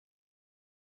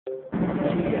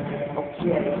yeah,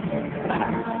 okay.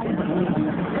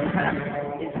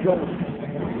 It's ghost.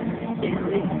 It's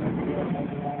me.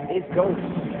 It's ghost.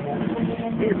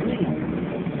 It's me.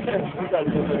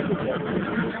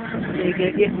 Nigga,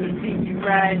 if we see you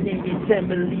ride, nigga, tell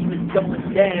believe it's going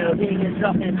down. Niggas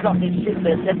talking shit,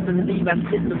 but let's believe I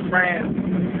sit around.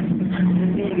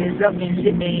 Niggas up and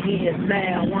shit, ain't hear a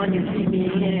sound. When you see me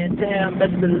in town,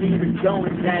 best believe it's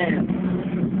going down.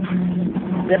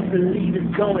 Best believe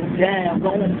it's going down,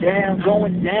 going down,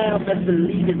 going down. Best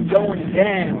believe it's going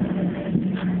down.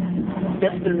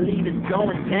 Best believe it's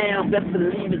going down. Best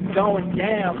believe it's going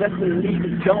down. Best believe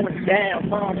it's going down.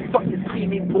 Motherfuckers see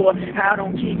me, boy. I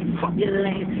don't keep you fucking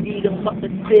lame. Eat them up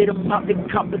and spit them up. The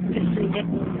competition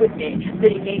ain't with me.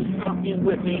 They ain't fucking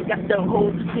with me. Got the whole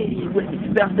city with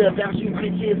me. Bounce to bounce you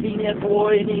bitches. Eat that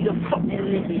boy. Nigga fucking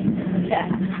with me. Yeah.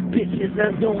 Bitches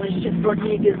are doing shit for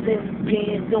niggas in the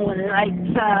pen. Doing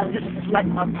lifetime. This is like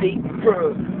my big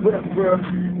bro. What up, bro?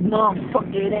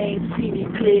 Motherfucker, they ain't see me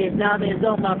clear. Diamonds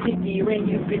on my pinky ring,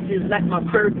 you bitches like my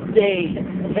birthday.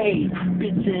 Hey,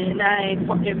 bitch, and I ain't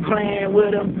fucking playing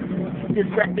with them. This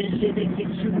rapping shit that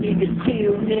gets you niggas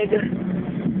killed, nigga.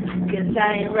 Cause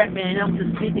I ain't rapping, I'm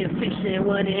just speaking fiction.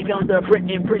 When it comes to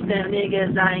Britain,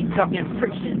 niggas, I ain't talking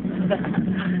friction.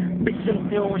 Bitch, I'm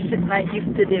doing shit like I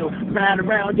used to do. Ride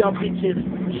around y'all bitches,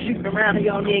 shooting around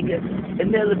y'all niggas.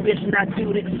 Another bitch, and I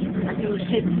do this. I do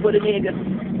shit for the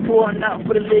niggas. Pouring out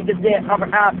for the niggas that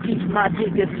I keep my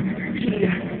niggas. Yeah,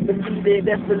 believe it,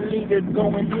 that's believe it.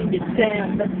 Going in your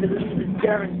town, that's believe it's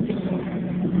guaranteed.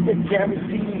 It's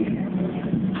guaranteed.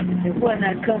 And when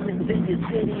I come into your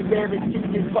city,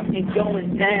 everything is fucking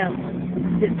going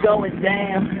down. It's going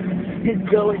down. It's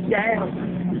going down.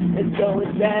 It's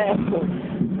going down.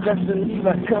 Just believe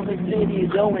I come in city,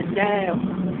 it's going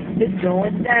down. It's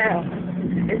going down.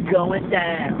 It's going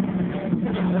down.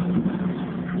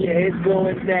 Yeah, it's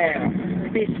going down.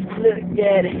 Bitch, look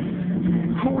at it.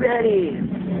 Who that is?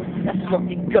 That's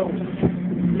fucking Ghost.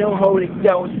 No Holy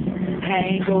Ghost.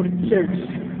 I ain't go to church,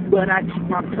 but I keep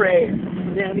my prayers.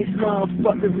 Now these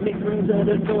motherfuckers make rooms on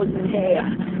their nose and hair.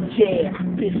 Yeah,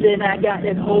 bitch, and I got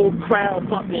that whole crowd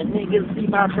pumping. Niggas see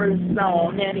my first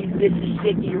song. Now these bitches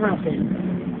shaky rumping.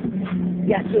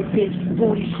 Got your bitch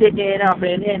booty shaking up,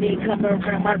 and then they come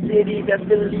around my city. That's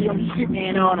really I'm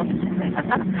shitting on them.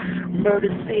 Murder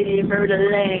City, Murder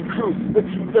Lane crew. What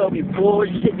you thought we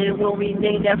bullshitting when we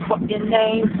name that fucking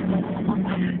name?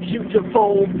 Shoot your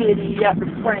full bitty out the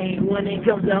frame. When it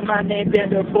comes to my name,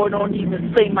 better boy, don't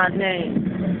even say my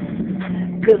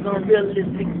name. Cause I'm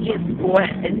realistic, yes, boy.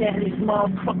 And then these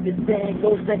motherfuckers saying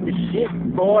go say the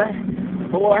shit, boy.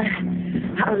 Boy.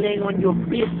 I lay on your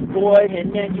bitch, boy,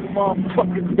 and then you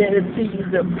motherfuckers better see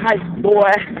the pipe, boy.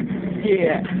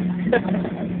 Yeah.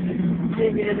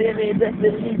 Nigga, just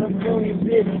believe I'm doing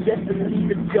business. Just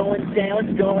believe it's going down,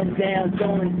 it's going down,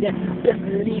 going down. Just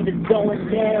believe it's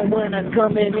going down when I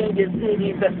come in your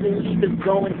city. Just believe it's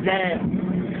going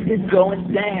down. It's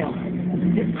going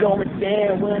down. It's going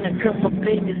down when I come up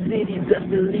in your city. Just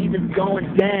believe it's going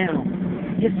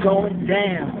down. It's going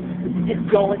down.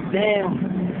 It's going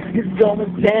down. It's going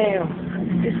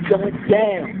down. It's going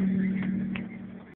down.